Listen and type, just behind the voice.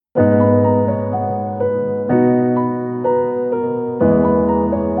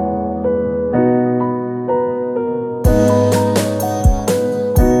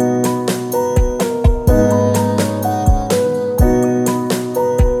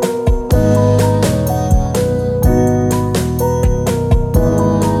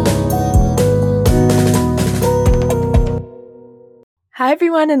Hi,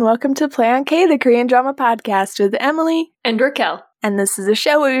 everyone, and welcome to Play on K, the Korean drama podcast with Emily and Raquel. And this is a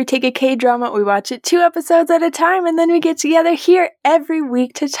show where we take a K-drama, we watch it 2 episodes at a time, and then we get together here every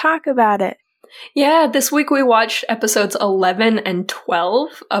week to talk about it. Yeah, this week we watched episodes 11 and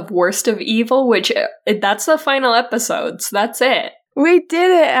 12 of Worst of Evil, which that's the final episodes. That's it. We did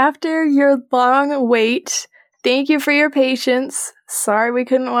it after your long wait. Thank you for your patience. Sorry we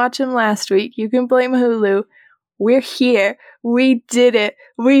couldn't watch them last week. You can blame Hulu. We're here. We did it.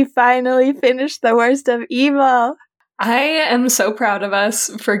 We finally finished The Worst of Evil. I am so proud of us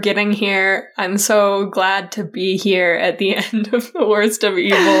for getting here. I'm so glad to be here at the end of The Worst of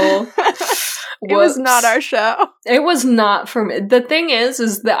Evil. It was not our show. It was not for me. The thing is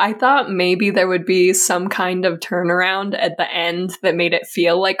that I thought maybe there would be some kind of turnaround at the end that made it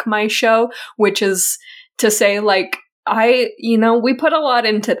feel like my show, which is to say, like, we put a lot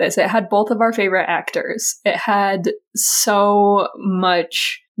into this. It had both of our favorite actors. It had so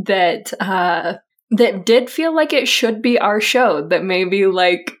much that did feel like it should be our show, that maybe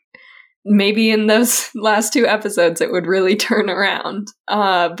in those last 2 episodes it would really turn around.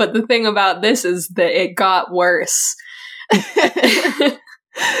 But the thing about this is that it got worse.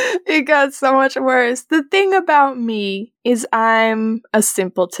 It got so much worse. The thing about me is I'm a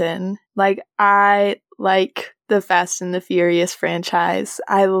simpleton. I like the Fast and the Furious franchise.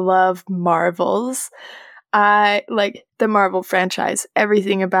 I love Marvels. I like the Marvel franchise.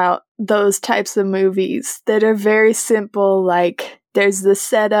 Everything about those types of movies that are very simple. Like, there's the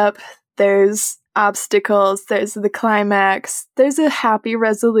setup, there's obstacles, there's the climax, there's a happy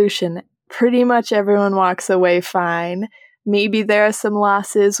resolution. Pretty much everyone walks away fine. Maybe there are some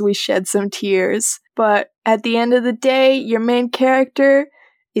losses, we shed some tears. But at the end of the day, your main character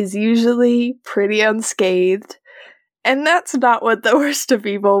is usually pretty unscathed. And that's not what The Worst of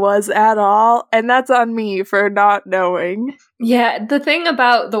Evil was at all, and that's on me for not knowing. Yeah, the thing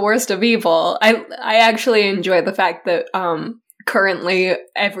about The Worst of Evil, I actually enjoy the fact that currently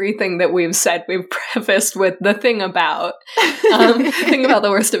everything that we've said we've prefaced with the thing about the thing about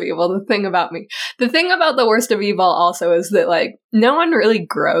The Worst of Evil, the thing about me. The thing about The Worst of Evil also is that, like, no one really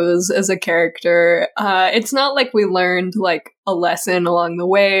grows as a character. It's not like we learned, like, a lesson along the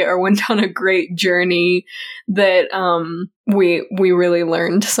way or went on a great journey that we really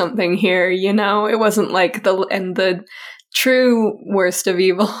learned something here, you know? It wasn't like the true Worst of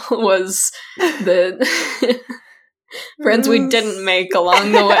Evil was the friends we didn't make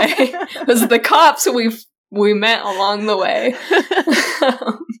along the way. It was the cops we met along the way.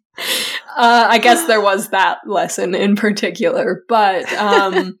 I guess there was that lesson in particular, but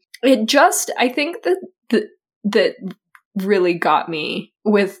I think that really got me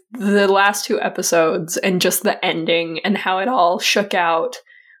with the last 2 episodes and just the ending and how it all shook out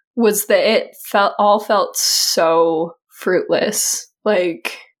was that it felt so fruitless.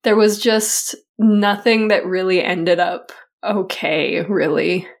 Like, there was just nothing that really ended up okay,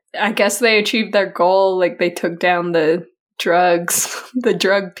 really. I guess they achieved their goal, like they took down the drugs, the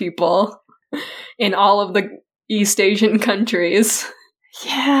drug people in all of the East Asian countries.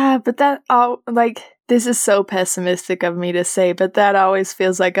 Yeah, but this is so pessimistic of me to say, but that always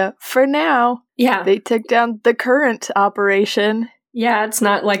feels like for now. Yeah. They took down the current operation. Yeah, it's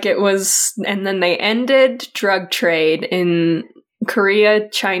not like it was, and then they ended drug trade in Korea,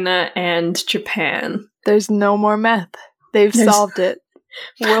 China, and Japan. There's no more meth. There's solved it.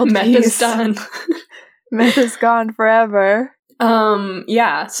 World meth peace. Is done. Meth is gone forever.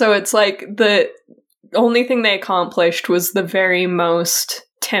 Yeah, so it's like the only thing they accomplished was the very most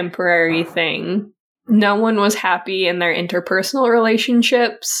temporary thing. No one was happy in their interpersonal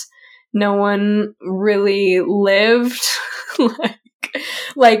relationships. No one really lived.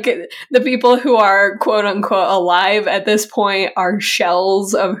 Like, the people who are quote-unquote alive at this point are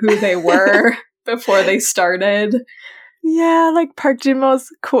shells of who they were before they started. Yeah, like Park Jin-mo's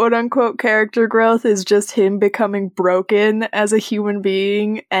quote-unquote character growth is just him becoming broken as a human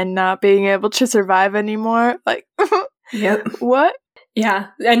being and not being able to survive anymore. Like, yep. What? Yeah,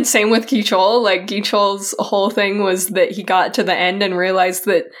 and same with Gi-chol. Like, Gi-chol's whole thing was that he got to the end and realized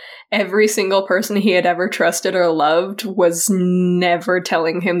that every single person he had ever trusted or loved was never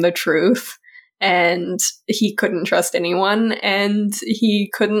telling him the truth. And he couldn't trust anyone, and he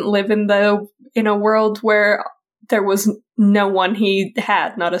couldn't live in a world where there was no one he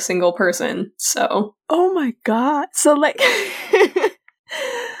had, not a single person. So, oh my god! So like,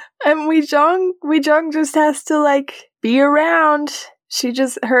 and Wee Jung just has to like be around.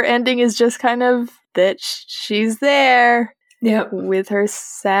 Her ending is just kind of that she's there. Yep. With her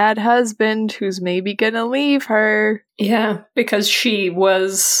sad husband who's maybe gonna leave her. Yeah, because she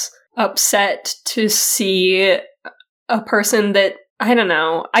was upset to see a person that I don't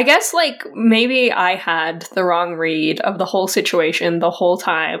know. I guess, like, maybe I had the wrong read of the whole situation the whole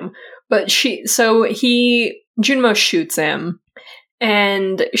time. But Junmo shoots him,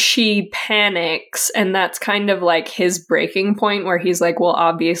 and she panics, and that's kind of like his breaking point where he's like, well,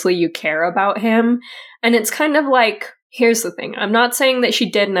 obviously you care about him. And it's kind of like, here's the thing. I'm not saying that she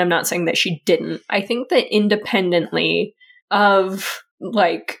did, and I'm not saying that she didn't. I think that independently of,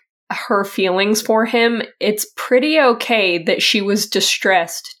 like, her feelings for him, it's pretty okay that she was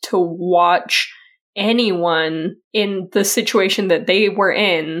distressed to watch anyone in the situation that they were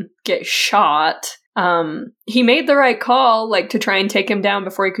in get shot. He made the right call, like, to try and take him down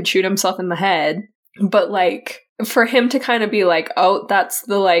before he could shoot himself in the head. But, like, for him to kind of be like, oh, that's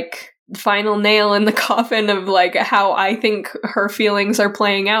the, like, final nail in the coffin of, like, how I think her feelings are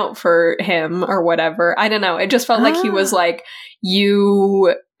playing out for him or whatever. I don't know. It just felt like he was like,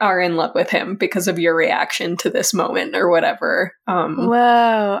 you are in love with him because of your reaction to this moment or whatever.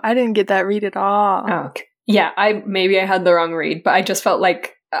 Whoa, I didn't get that read at all. Oh, okay. Yeah, maybe I had the wrong read, but I just felt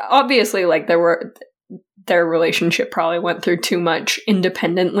like, obviously, like, their relationship probably went through too much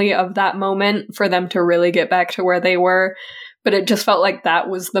independently of that moment for them to really get back to where they were. But it just felt like that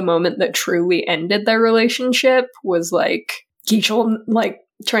was the moment that truly ended their relationship, was, like, Gichol, like,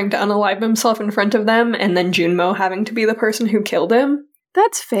 trying to unalive himself in front of them, and then Junmo having to be the person who killed him.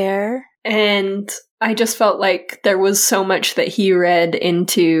 That's fair. And I just felt like there was so much that he read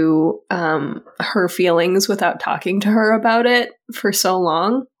into her feelings without talking to her about it for so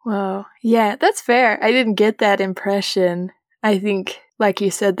long. Whoa. Yeah, that's fair. I didn't get that impression. I think, like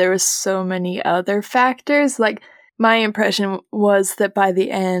you said, there was so many other factors. Like, my impression was that by the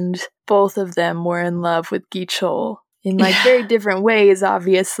end, both of them were in love with Gichol in, like, very different ways,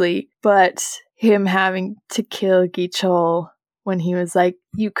 obviously. But him having to kill Gichol when he was like,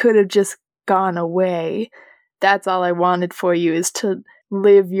 you could have just gone away. That's all I wanted for you, is to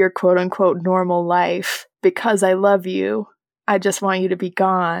live your quote-unquote normal life because I love you. I just want you to be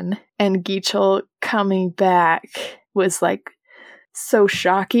gone. And Gichol coming back was, like, so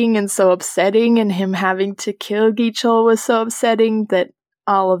shocking and so upsetting, and him having to kill Gichol was so upsetting that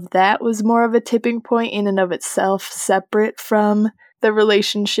all of that was more of a tipping point in and of itself, separate from the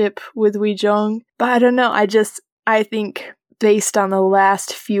relationship with Weijong. But I don't know, I think based on the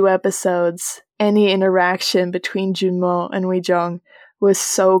last few episodes, any interaction between Junmo and Weijong was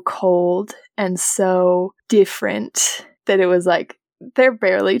so cold and so different that it was like, they're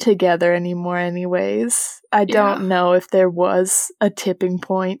barely together anymore anyways. I don't know if there was a tipping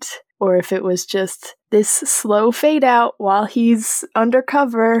point or if it was just this slow fade out while he's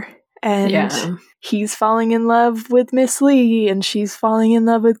undercover and he's falling in love with Miss Lee and she's falling in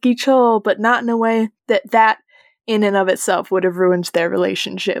love with Gichol, but not in a way that in and of itself would have ruined their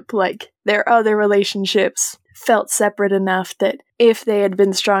relationship. Like, their other relationships felt separate enough that if they had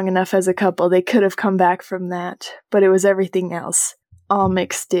been strong enough as a couple, they could have come back from that. But it was everything else all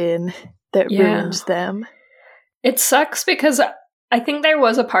mixed in that ruined them. It sucks because I think there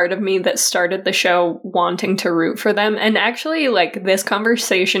was a part of me that started the show wanting to root for them. And actually, like, this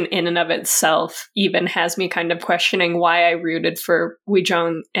conversation in and of itself even has me kind of questioning why I rooted for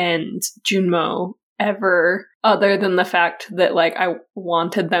Weijong and Junmo ever, other than the fact that, like, I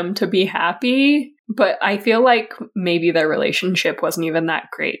wanted them to be happy. But I feel like maybe their relationship wasn't even that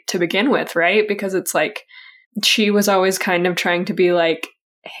great to begin with, right? Because it's like, she was always kind of trying to be like,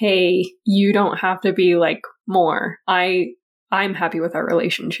 hey, you don't have to be, like, more. I'm happy with our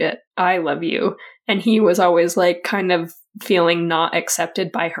relationship. I love you. And he was always, like, kind of feeling not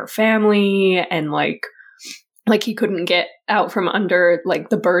accepted by her family, and like he couldn't get out from under, like,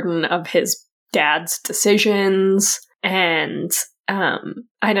 the burden of his dad's decisions. And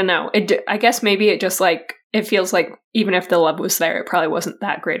I don't know. I guess maybe it just, like, it feels like even if the love was there, it probably wasn't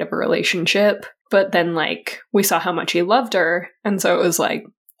that great of a relationship. But then, like, we saw how much he loved her, and so it was like,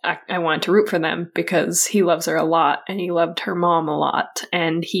 I wanted to root for them because he loves her a lot, and he loved her mom a lot,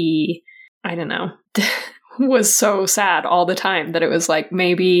 and he, I don't know, was so sad all the time that it was like,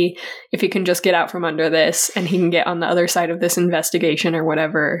 maybe if he can just get out from under this and he can get on the other side of this investigation or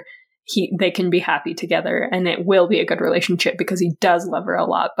whatever, they can be happy together, and it will be a good relationship because he does love her a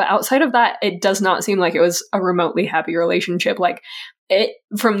lot. But outside of that, it does not seem like it was a remotely happy relationship. Like, it,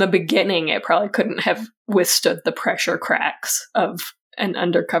 from the beginning, it probably couldn't have withstood the pressure cracks of an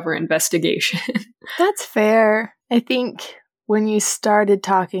undercover investigation. That's fair. I think when you started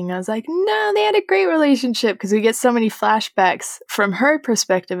talking, I was like, no, they had a great relationship, because we get so many flashbacks from her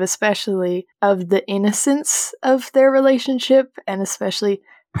perspective, especially of the innocence of their relationship, and especially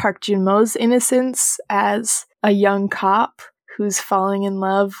Park Junmo's innocence as a young cop who's falling in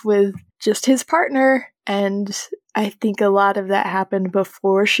love with just his partner. And I think a lot of that happened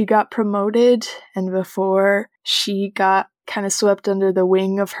before she got promoted and before she got kind of swept under the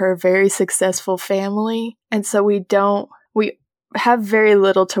wing of her very successful family. And so we have very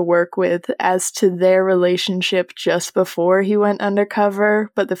little to work with as to their relationship just before he went undercover.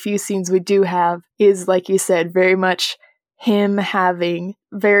 But the few scenes we do have is, like you said, very much him having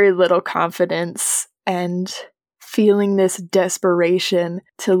very little confidence and feeling this desperation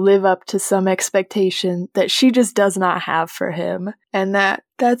to live up to some expectation that she just does not have for him. And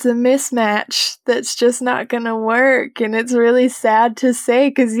that's a mismatch that's just not gonna work. And it's really sad to say,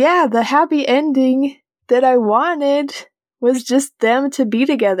 because yeah, the happy ending that I wanted was just them to be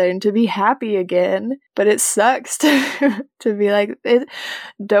together and to be happy again. But it sucks to be like,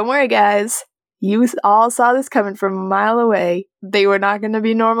 don't worry guys, you all saw this coming from a mile away. They were not gonna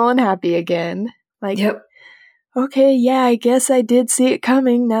be normal and happy again. Like, yep. Okay, yeah, I guess I did see it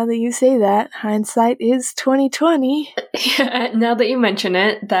coming now that you say that. Hindsight is 2020. Yeah, now that you mention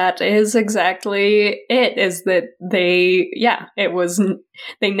it, that is exactly it, is that they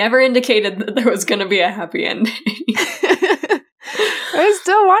never indicated that there was going to be a happy ending. I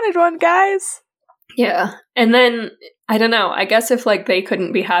still wanted one, guys. Yeah, and then, I don't know, I guess if, like, they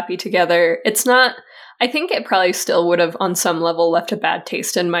couldn't be happy together, it's not... I think it probably still would have, on some level, left a bad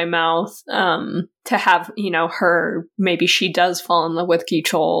taste in my mouth to have, her, maybe she does fall in love with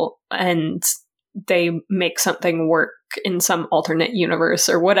Gi-chol and they make something work in some alternate universe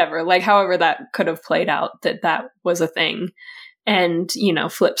or whatever, like however that could have played out, that was a thing. And,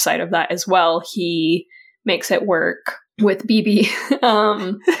 flip side of that as well, he makes it work with BB.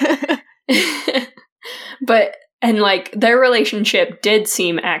 But... And, like, their relationship did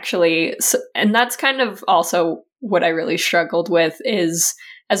seem actually... And that's kind of also what I really struggled with, is,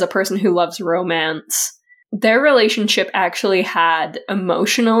 as a person who loves romance, their relationship actually had,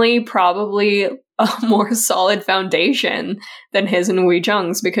 emotionally, probably a more solid foundation than his and Wee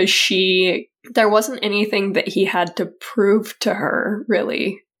Jung's, because there wasn't anything that he had to prove to her,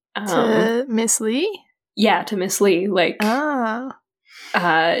 really. To Miss Lee? Yeah, to Miss Lee. Like...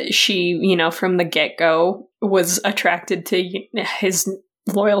 she, from the get-go was attracted to his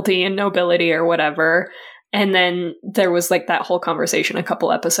loyalty and nobility or whatever. And then there was, like, that whole conversation a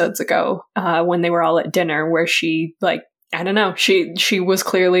couple episodes ago when they were all at dinner where she, like, I don't know, she was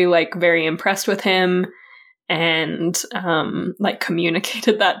clearly, like, very impressed with him and, like,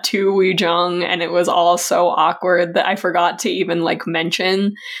 communicated that to Wee Jung, and it was all so awkward that I forgot to even, like,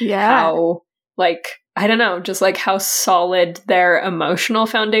 mention how, like... I don't know, just like how solid their emotional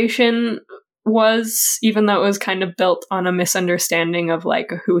foundation was, even though it was kind of built on a misunderstanding of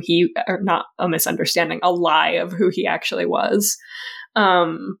like not a misunderstanding, a lie of who he actually was.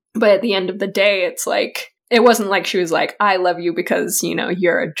 But at the end of the day, it's like, it wasn't like she was like, I love you because,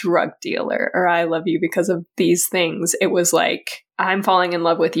 you're a drug dealer, or I love you because of these things. It was like, I'm falling in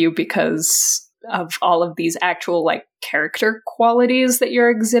love with you because of all of these actual, like, character qualities that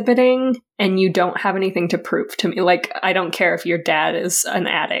you're exhibiting, and you don't have anything to prove to me. Like, I don't care if your dad is an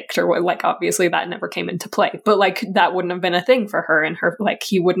addict or what, like, obviously that never came into play, but, like, that wouldn't have been a thing for her, and her, like,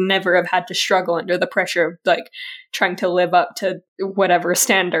 he would never have had to struggle under the pressure of, like, trying to live up to whatever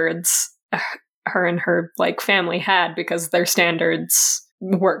standards her and her, like, family had, because their standards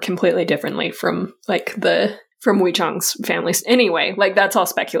work completely differently from, like, from Wee Chung's families. Anyway, like, that's all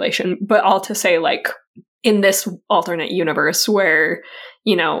speculation, but all to say, like, in this alternate universe where,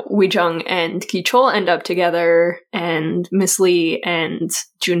 Wee Jung and Gi-chol end up together, and Miss Lee and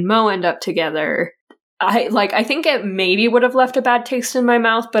Jun-mo end up together, I think it maybe would have left a bad taste in my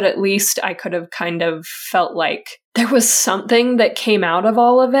mouth, but at least I could have kind of felt like there was something that came out of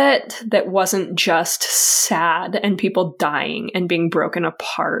all of it that wasn't just sad and people dying and being broken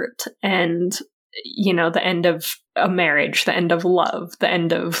apart and, the end of a marriage, the end of love, the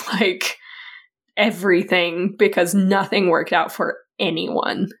end of, like, everything, because nothing worked out for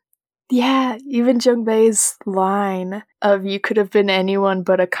anyone. Yeah, even Jung-bae's line of "you could have been anyone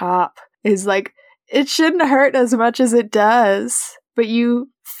but a cop" is like, it shouldn't hurt as much as it does, but you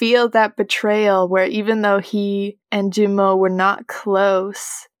feel that betrayal where even though he and Jun-mo were not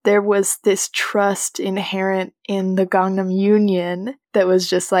close, there was this trust inherent in the Gangnam Union that was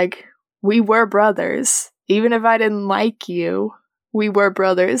just like, we were brothers. Even if I didn't like you, we were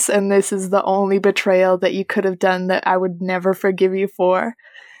brothers, and this is the only betrayal that you could have done that I would never forgive you for.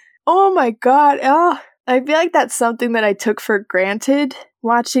 Oh my god, I feel like that's something that I took for granted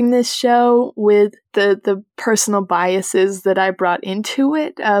watching this show, with the personal biases that I brought into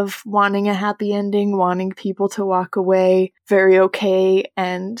it of wanting a happy ending, wanting people to walk away very okay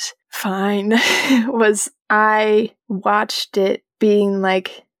and fine. Was I watched it being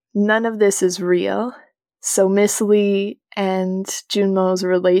like, none of this is real. So Miss Lee and Junmo's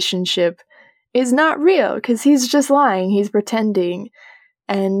relationship is not real because he's just lying, he's pretending.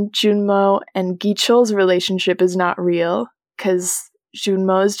 And Junmo and Gi-cheol's relationship is not real because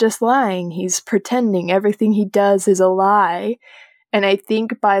Junmo is just lying, he's pretending, everything he does is a lie. And I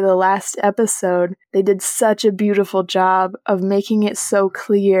think by the last episode, they did such a beautiful job of making it so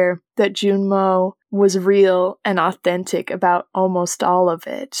clear that Junmo was real and authentic about almost all of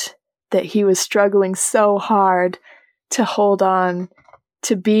it. That he was struggling so hard to hold on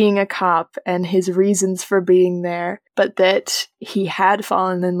to being a cop and his reasons for being there, but that he had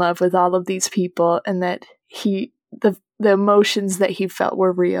fallen in love with all of these people and that the emotions that he felt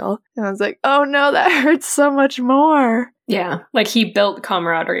were real. And I was like, oh no, that hurts so much more. Yeah, like he built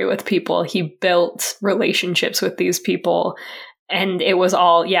camaraderie with people. He built relationships with these people. And it was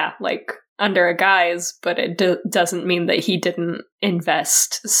all, like under a guise, but it doesn't mean that he didn't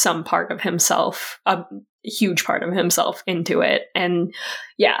invest some part of himself, a huge part of himself into it. And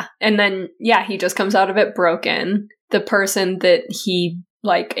then he just comes out of it broken. The person that he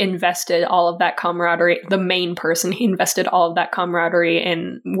invested all of that camaraderie, the main person he invested all of that camaraderie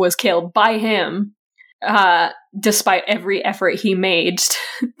in was killed by him, despite every effort he made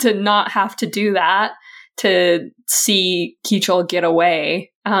to not have to do that, to see Gi-cheol get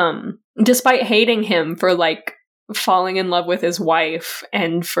away, despite hating him for falling in love with his wife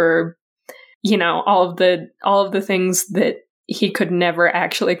and for all of the things that he could never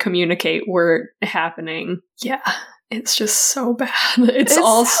actually communicate were happening. Yeah. It's just so bad. It's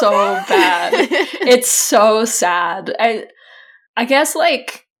all so bad. It's so sad. I guess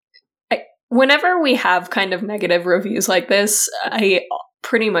whenever we have kind of negative reviews like this, I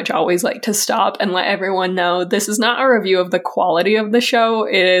pretty much always like to stop and let everyone know this is not a review of the quality of the show.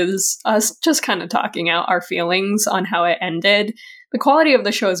 It is us just kind of talking out our feelings on how it ended. The quality of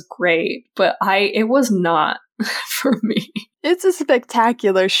the show is great, but it was not for me. It's a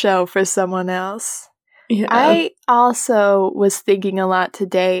spectacular show for someone else. Yeah. I also was thinking a lot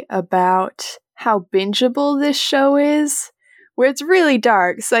today about how bingeable this show is, where it's really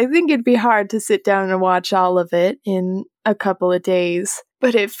dark, so I think it'd be hard to sit down and watch all of it in a couple of days.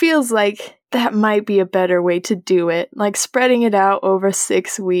 But it feels like that might be a better way to do it. Spreading it out over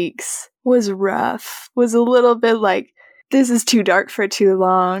 6 weeks was rough, was a little bit this is too dark for too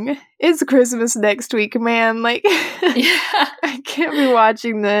long. It's Christmas next week, man. I can't be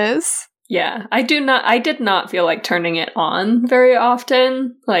watching this. Yeah, I did not feel like turning it on very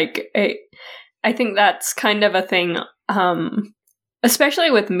often. I think that's kind of a thing,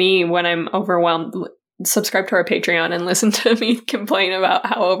 especially with me when I'm overwhelmed. Subscribe to our Patreon and listen to me complain about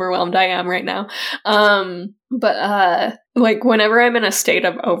how overwhelmed I am right now. But whenever I'm in a state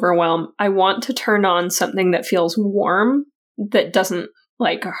of overwhelm, I want to turn on something that feels warm, that doesn't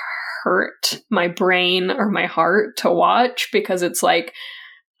hurt my brain or my heart to watch, because it's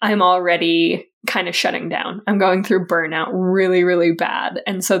I'm already kind of shutting down. I'm going through burnout really, really bad.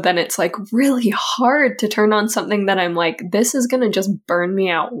 And so then it's really hard to turn on something that I'm this is going to just burn me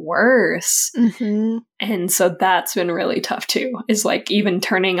out worse. Mm-hmm. And so that's been really tough too, is even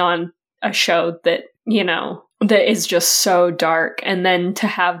turning on a show that, that is just so dark. And then to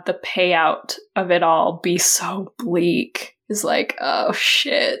have the payout of it all be so bleak is oh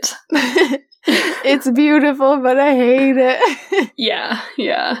shit. It's beautiful, but I hate it.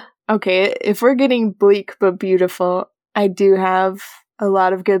 Yeah. Okay, if we're getting bleak but beautiful, I do have a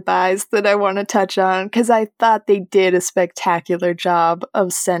lot of goodbyes that I want to touch on, because I thought they did a spectacular job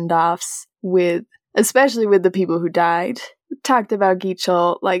of send-offs especially with the people who died. We talked about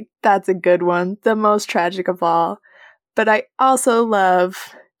Gi-cheol, that's a good one, the most tragic of all. But I also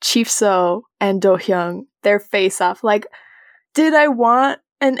love Chief So and Do Hyung, their face-off. Did I want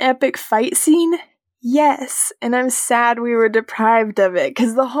an epic fight scene? Yes, and I'm sad we were deprived of it,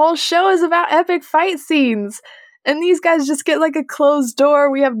 because the whole show is about epic fight scenes, and these guys just get a closed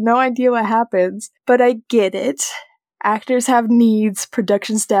door. We have no idea what happens, but I get it. Actors have needs,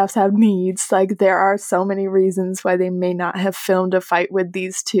 production staffs have needs, there are so many reasons why they may not have filmed a fight with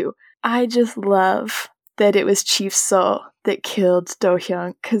these two. I just love that it was Chief So that killed Do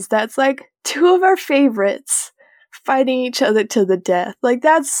Hyung, because that's two of our favorites fighting each other to the death.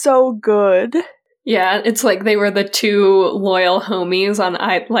 That's so good. Yeah, it's they were the two loyal homies on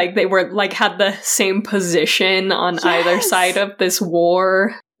they were had the same position on either side of this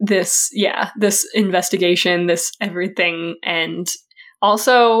war, this investigation, this everything. And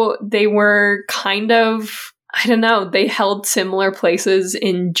also they were kind of, I don't know, they held similar places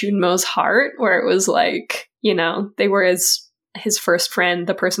in Junmo's heart, where it was they were his first friend,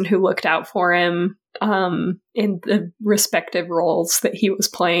 the person who looked out for him in the respective roles that he was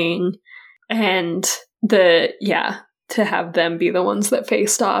playing. And to have them be the ones that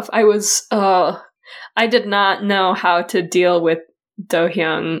faced off. I did not know how to deal with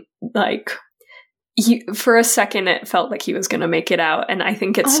Do-hyung. Like, for a second, it felt like he was going to make it out. And I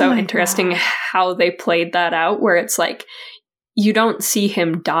think it's so interesting how they played that out, where it's like, you don't see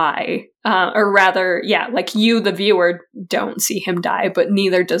him die. Or rather, like you, the viewer, don't see him die, but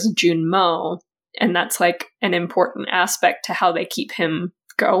neither does Junmo. And that's like an important aspect to how they keep him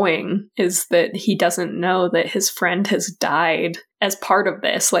going, is that he doesn't know that his friend has died as part of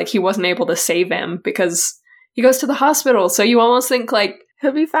this. Like, he wasn't able to save him because he goes to the hospital. So you almost think like,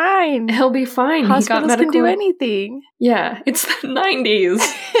 he'll be fine. He'll be fine. Hospitals can do anything. Yeah, it's the 90s.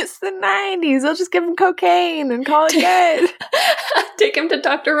 It's the 90s. They'll just give him cocaine and call it good. Take him to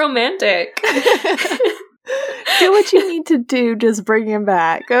Dr. Romantic. Do what you need to do. Just bring him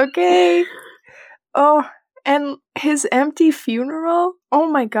back, okay? Oh, and his empty funeral? Oh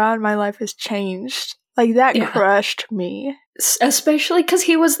my god, my life has changed. Like, that crushed me. Especially because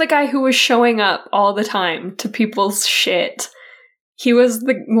he was the guy who was showing up all the time to people's shit. He was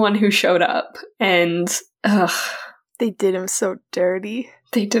the one who showed up, and they did him so dirty.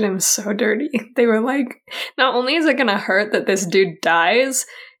 They did him so dirty. They were like, not only is it gonna hurt that this dude dies,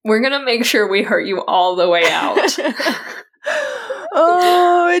 we're gonna make sure we hurt you all the way out.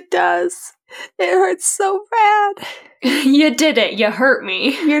 Oh, it does. It hurts so bad. You did it. You hurt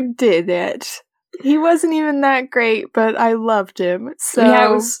me. You did it. He wasn't even that great, but I loved him. So yeah,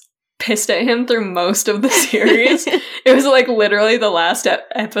 I was pissed at him through most of the series. It was like literally the last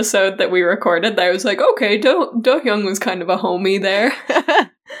episode that we recorded that I was like, okay, Do-hyung was kind of a homie there.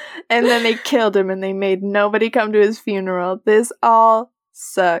 And then they killed him and they made nobody come to his funeral. This all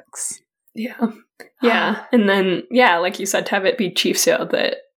sucks. Yeah. Yeah. And then, like you said, to have it be Chief Seo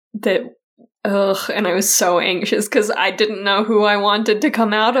and I was so anxious because I didn't know who I wanted to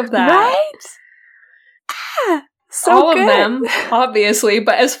come out of that. Right? So all good. Of them, obviously,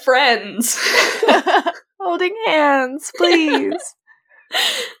 but as friends. Holding hands, please.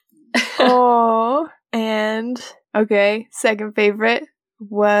 Oh, and okay, second favorite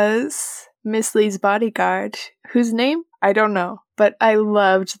was Miss Lee's bodyguard, whose name I don't know, but I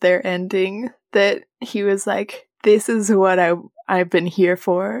loved their ending. That he was like, "This is what I've been here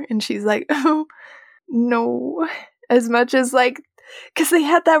for," and she's like, "Oh no," as much as like. Because they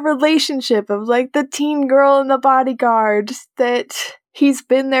had that relationship of, like, the teen girl and the bodyguard, that he's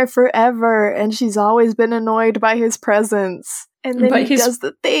been there forever, and she's always been annoyed by his presence. And then he does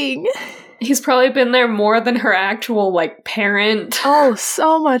the thing. He's probably been there more than her actual, like, parent. Oh,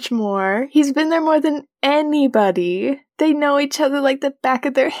 so much more. He's been there more than anybody. They know each other like the back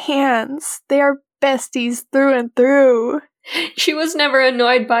of their hands. They are besties through and through. She was never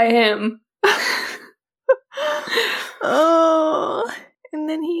annoyed by him. Oh, and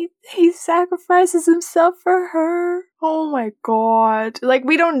then he sacrifices himself for her. Oh my god. Like,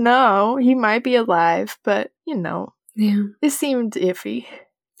 we don't know. He might be alive, but, you know. Yeah. It seemed iffy.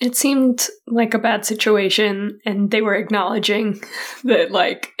 It seemed like a bad situation, and they were acknowledging that,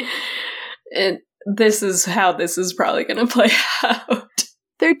 like, this is how this is probably going to play out.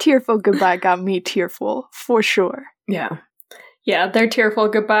 Their tearful goodbye got me tearful, for sure. Yeah. Yeah, their tearful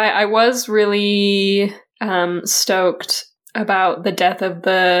goodbye. I was really stoked about the death of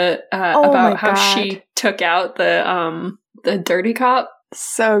the about how she took out the dirty cop.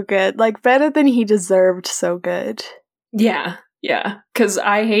 So good. Like, better than he deserved. So good. Yeah, because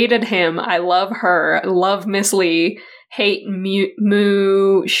I hated him. I love her. I love Miss Lee. Hate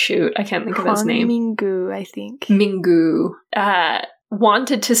shoot, I can't think of his name. Mingu, I think. Mingu.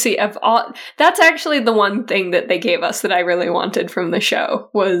 Wanted to see of all. That's actually the one thing that they gave us that I really wanted from the show,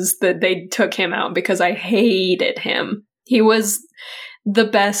 was that they took him out, because I hated him. He was the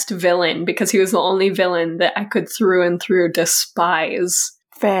best villain because he was the only villain that I could through and through despise.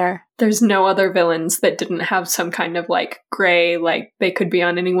 Fair. There's no other villains that didn't have some kind of like gray, like they could be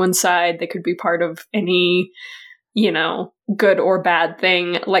on anyone's side, they could be part of any, you know, good or bad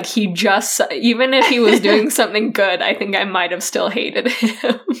thing. Like, he just, even if he was doing something good, I think I might have still hated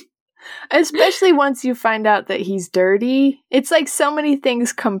him. Especially once you find out that he's dirty. It's like so many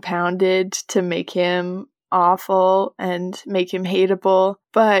things compounded to make him awful and make him hateable,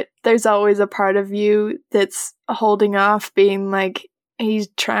 but there's always a part of you that's holding off, being like, he's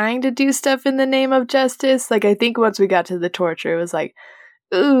trying to do stuff in the name of justice. Like, I think once we got to the torture, it was like,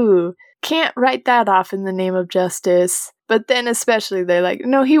 ooh, can't write that off in the name of justice. But then especially they're like,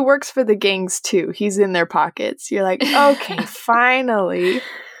 no, he works for the gangs too. He's in their pockets. You're like, okay, finally,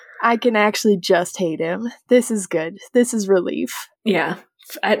 I can actually just hate him. This is good. This is relief. Yeah.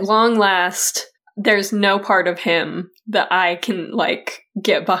 At long last, there's no part of him that I can, like,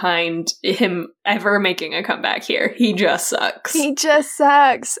 get behind him ever making a comeback here. He just sucks. He just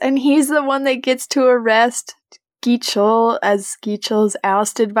sucks. And he's the one that gets to arrest Gi-chul as Gi-chul's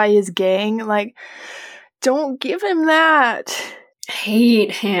ousted by his gang. Like, don't give him that.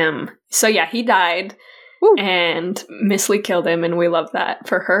 Hate him. So yeah, he died. Woo. And Miss Lee killed him, and we love that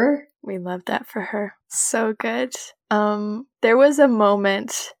for her. We love that for her. So good. There was a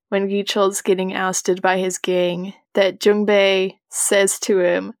moment when Gi-chul's getting ousted by his gang that Jung-bae says to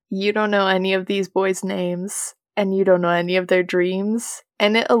him, "You don't know any of these boys' names, and you don't know any of their dreams."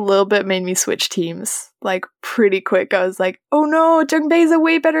 And it a little bit made me switch teams. Like, pretty quick. I was like, oh no, Jung-bae's a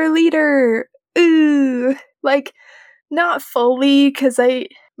way better leader. Ooh. Like, not fully, because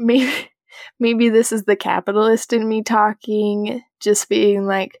maybe this is the capitalist in me talking, just being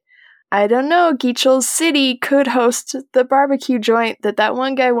like, I don't know, Gi-chul's city could host the barbecue joint that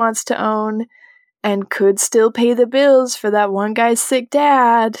one guy wants to own, and could still pay the bills for that one guy's sick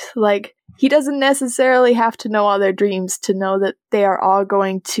dad. Like, he doesn't necessarily have to know all their dreams to know that they are all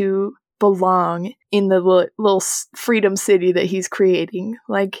going to belong in the little freedom city that he's creating.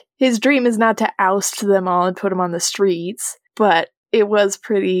 Like, his dream is not to oust them all and put them on the streets, but it was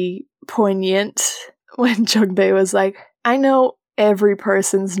pretty poignant when Jung-bae was like, I know every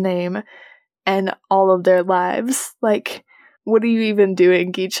person's name and all of their lives. Like, what are you even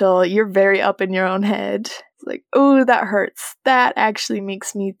doing, Gi-chul? You're very up in your own head. It's like, oh, that hurts. That actually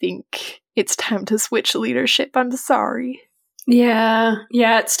makes me think it's time to switch leadership. I'm sorry. Yeah,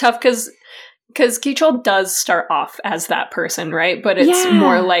 it's tough because Gi-chul does start off as that person, right? But it's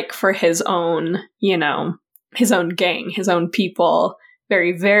more like for his own, his own gang, his own people,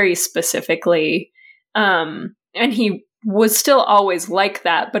 very, very specifically. And he was still always like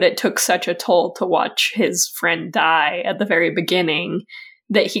that, but it took such a toll to watch his friend die at the very beginning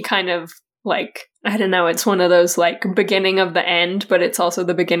that he kind of, like, I don't know, it's one of those, like, beginning of the end, but it's also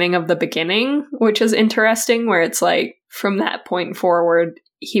the beginning of the beginning, which is interesting, where it's like, from that point forward,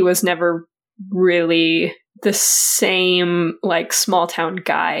 he was never really the same, like, small town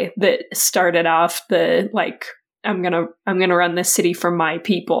guy that started off the, like, I'm gonna run this city for my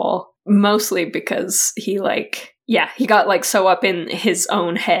people, mostly because he, like, he got, like, so up in his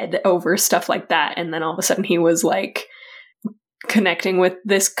own head over stuff like that, and then all of a sudden he was, like, connecting with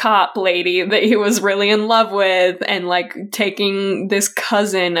this cop lady that he was really in love with, and, like, taking this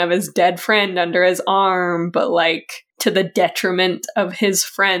cousin of his dead friend under his arm, but, like, to the detriment of his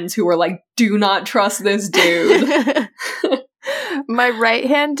friends who were like, do not trust this dude. My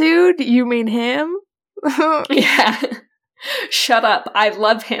right-hand dude? You mean him? Yeah. Shut up. I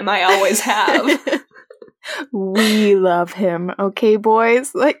love him. I always have. We love him, okay,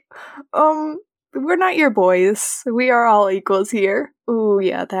 boys? Like, we're not your boys. We are all equals here. Ooh,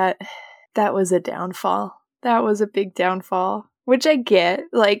 yeah, that was a downfall. That was a big downfall, which I get.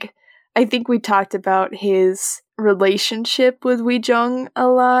 Like, I think we talked about his relationship with Wee Jung a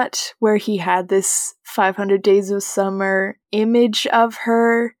lot, where he had this 500 Days of Summer image of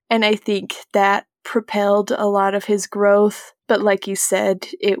her, and I think that propelled a lot of his growth. But like you said,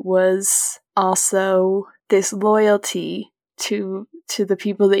 it was also this loyalty to the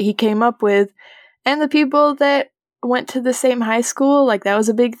people that he came up with, and the people that went to the same high school. Like, that was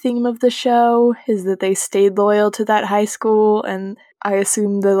a big theme of the show, is that they stayed loyal to that high school, and I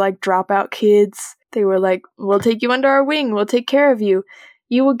assume the, like, dropout kids, they were like, we'll take you under our wing, we'll take care of you.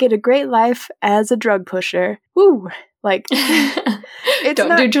 You will get a great life as a drug pusher. Woo! Like, it's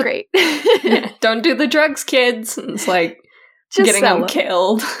not great. Yeah, don't do the drugs, kids. It's like, just getting them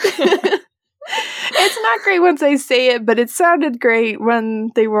killed. It's not great once I say it, but it sounded great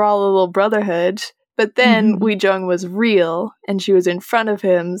when they were all a little brotherhood. But then Wee Jung was real, and she was in front of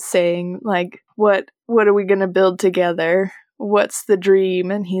him saying, like, what are we gonna build together? What's the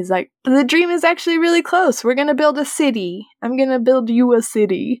dream? And he's like, the dream is actually really close. We're gonna build a city. I'm gonna build you a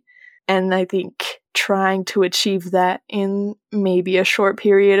city. And I think trying to achieve that in maybe a short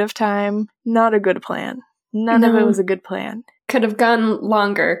period of time, not a good plan. None of it was a good plan. Could have gone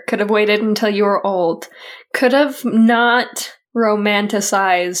longer. Could have waited until you were old. Could have not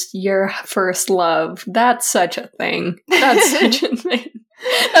romanticized your first love. That's such a thing. That's such a thing.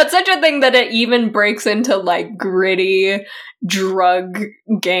 That's such a thing that it even breaks into, like, gritty drug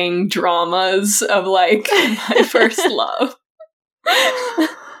gang dramas of, like, my first love.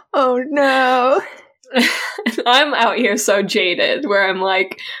 Oh no. I'm out here so jaded where I'm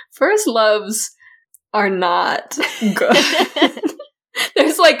like, first loves are not good.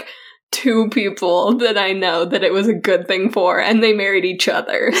 There's, like, 2 people that I know that it was a good thing for, and they married each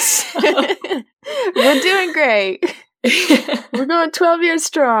other. So. We're doing great. We're going 12 years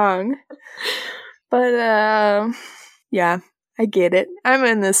strong. But, yeah, I get it. I'm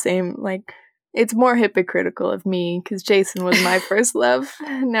in the same, like, it's more hypocritical of me, because Jason was my first love,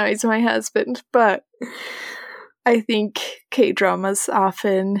 now he's my husband, but I think K-dramas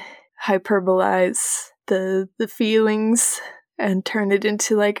often hyperbolize the feelings and turn it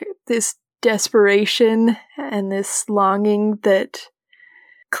into, like, this desperation and this longing that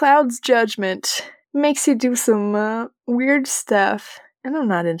clouds judgment, makes you do some weird stuff. And I'm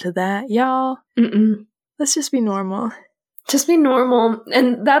not into that, y'all. Mm-mm. Let's just be normal. Just be normal.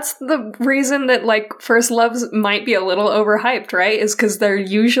 And that's the reason that, like, first loves might be a little overhyped, right? Is because they're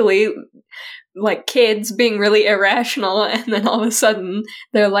usually, like, kids being really irrational, and then all of a sudden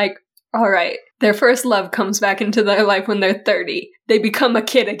they're like, all right, their first love comes back into their life when they're 30. They become a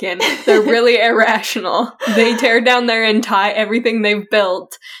kid again. They're really irrational. They tear down their entire everything they've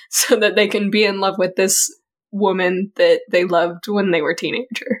built so that they can be in love with this woman that they loved when they were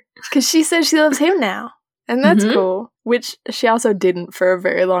teenager. Because she says she loves him now. And that's cool. Which she also didn't for a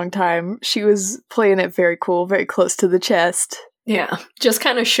very long time. She was playing it very cool, very close to the chest. Yeah. Just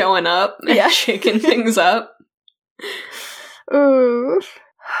kind of showing up and shaking things up. Ooh.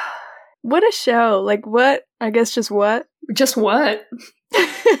 What a show. Like, what? I guess just what? Just what?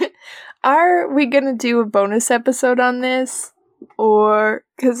 Are we gonna do a bonus episode on this? Or,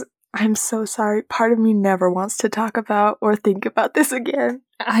 because I'm so sorry, part of me never wants to talk about or think about this again.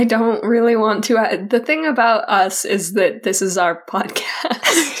 I don't really want to. The thing about us is that this is our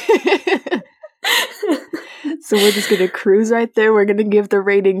podcast. So we're just gonna cruise right there. We're gonna give the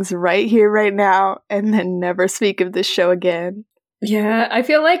ratings right here, right now, and then never speak of this show again. Yeah, I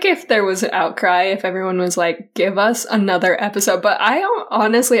feel like if there was an outcry, if everyone was like, give us another episode, but I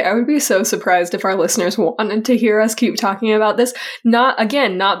would be so surprised if our listeners wanted to hear us keep talking about this. Not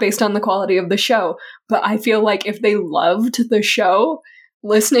based on the quality of the show, but I feel like if they loved the show,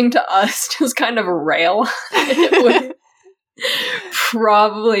 listening to us just kind of rail, it would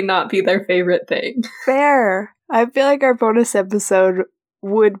probably not be their favorite thing. Fair. I feel like our bonus episode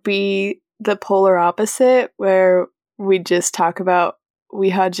would be the polar opposite, where we just talk about Wi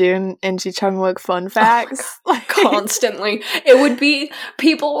Ha-jun and Ji Chang-wook fun facts. Constantly.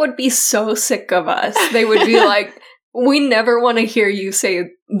 People would be so sick of us. They would be like, we never want to hear you say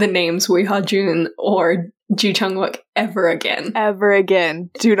the names Wi Ha-jun or Ji Chang-wook ever again. Ever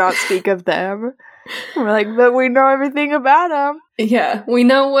again. Do not speak of them. We're like, but we know everything about them. Yeah, we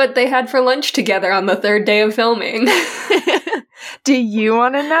know what they had for lunch together on the third day of filming. Do you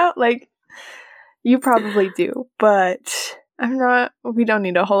want to know? Like, you probably do, but we don't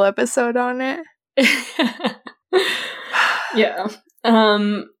need a whole episode on it. Yeah.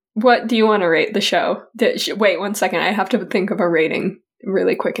 What do you want to rate the show? Wait 1 second, I have to think of a rating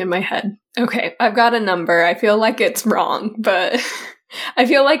really quick in my head. Okay, I've got a number. I feel like it's wrong, but I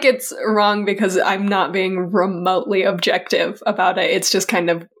feel like it's wrong because I'm not being remotely objective about it. It's just kind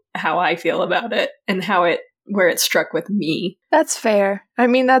of how I feel about it and where it struck with me. That's fair. I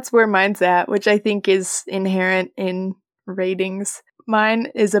mean, that's where mine's at, which I think is inherent in ratings.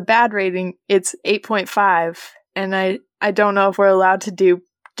 Mine is a bad rating. It's 8.5, and I don't know if we're allowed to do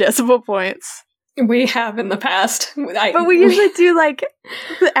decimal points. We have in the past. But we usually do, like,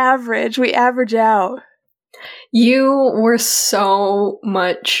 the average. We average out. You were so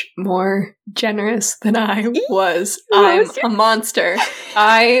much more generous than I was. I'm a monster.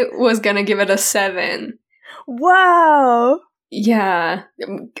 I was gonna give it a 7. Wow. Yeah.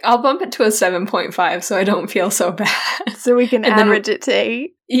 I'll bump it to a 7.5 so I don't feel so bad. So we can average it to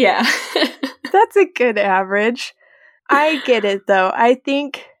 8? Yeah. That's a good average. I get it, though. I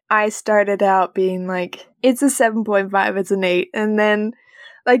think I started out being like, it's a 7.5, it's an 8. And then,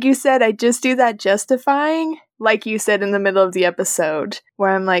 like you said, I just do that justifying, like you said in the middle of the episode, where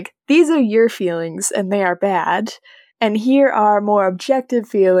I'm like, these are your feelings and they are bad. And here are more objective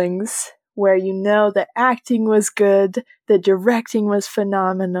feelings where you know the acting was good, the directing was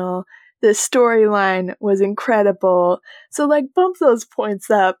phenomenal, the storyline was incredible. So, like, bump those points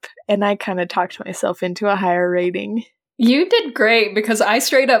up, and I kind of talked myself into a higher rating. You did great, because I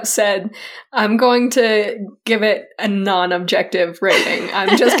straight up said, I'm going to give it a non-objective rating.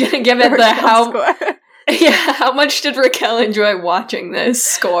 I'm just going to give it the how much did Raquel enjoy watching this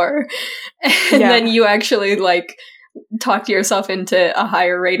score? And then you actually, like, talked yourself into a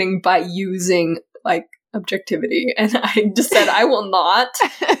higher rating by using, like, objectivity. And I just said, I will not.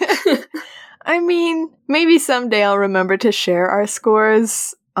 I mean, maybe someday I'll remember to share our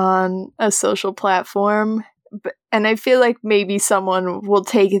scores on a social platform. And I feel like maybe someone will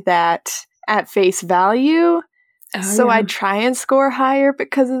take that at face value. I try and score higher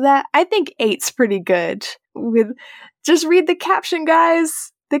because of that. I think 8's pretty good. Just read the caption,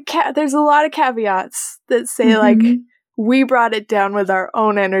 guys. there's a lot of caveats that say, like, we brought it down with our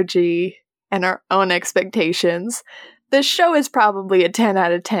own energy and our own expectations. The show is probably a 10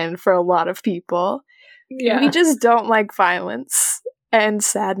 out of 10 for a lot of people. Yeah. We just don't like violence and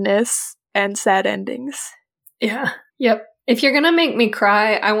sadness and sad endings. Yeah. Yep. If you're gonna make me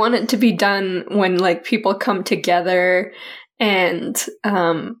cry, I want it to be done when, like, people come together and,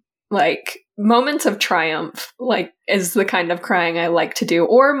 like, moments of triumph, like, is the kind of crying I like to do.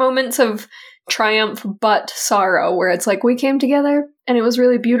 Or moments of triumph but sorrow, where it's like, we came together and it was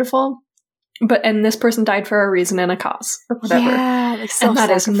really beautiful, and this person died for a reason and a cause, or whatever. Yeah, like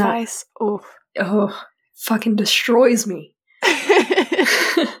self-sacrifice. Oh, fucking destroys me.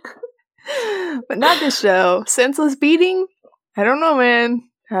 But not this show. Senseless beating? I don't know, man.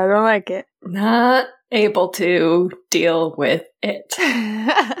 I don't like it. Not able to deal with it.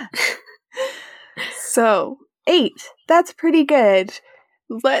 So, 8. That's pretty good.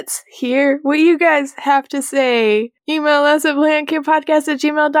 Let's hear what you guys have to say. Email us at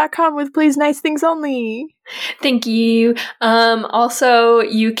playankpodcast@gmail.com with please nice things only. Thank you. Also,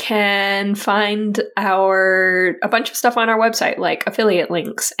 you can find a bunch of stuff on our website, like affiliate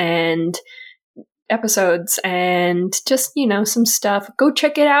links and episodes and just, some stuff. Go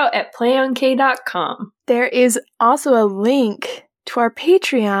check it out at playonk.com. There is also a link to our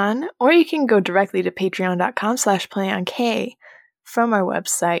Patreon, or you can go directly to patreon.com/playonk from our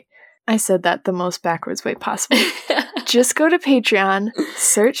website. I said that the most backwards way possible. Just go to Patreon,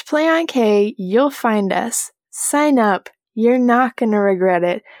 search Play on K, you'll find us. Sign up. You're not going to regret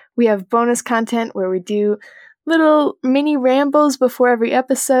it. We have bonus content where we do little mini rambles before every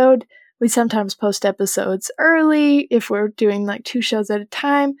episode. We sometimes post episodes early if we're doing like 2 shows at a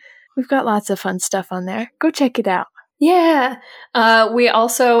time. We've got lots of fun stuff on there. Go check it out. Yeah. We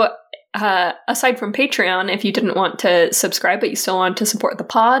also, aside from Patreon, if you didn't want to subscribe but you still want to support the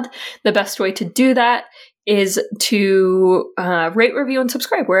pod, the best way to do that is to rate, review, and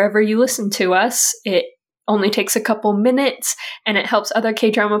subscribe wherever you listen to us. It only takes a couple minutes, and it helps other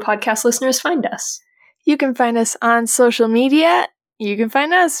K-drama podcast listeners find us. You can find us on social media. You can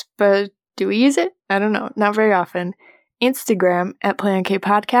find us, but do we use it? I don't know. Not very often. Instagram at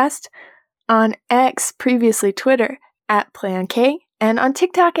PlayOnK on X, previously Twitter, at PlayOnK, and on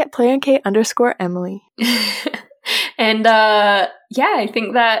TikTok at PlayOnK_Emily. And I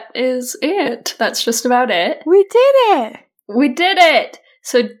think that is it. That's just about it. We did it! We did it!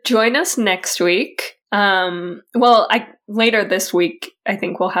 So join us next week. Later this week, I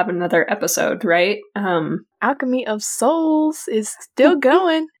think we'll have another episode, right? Alchemy of Souls is still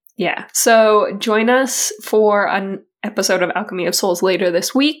going. Yeah. So join us for an episode of Alchemy of Souls later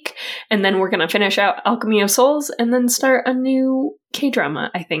this week, and then we're going to finish out Alchemy of Souls and then start a new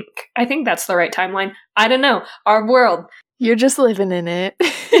K-drama, I think. I think that's the right timeline. I don't know. Our world. You're just living in it.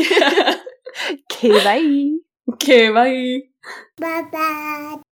 Okay, bye. Okay, bye. Bye-bye.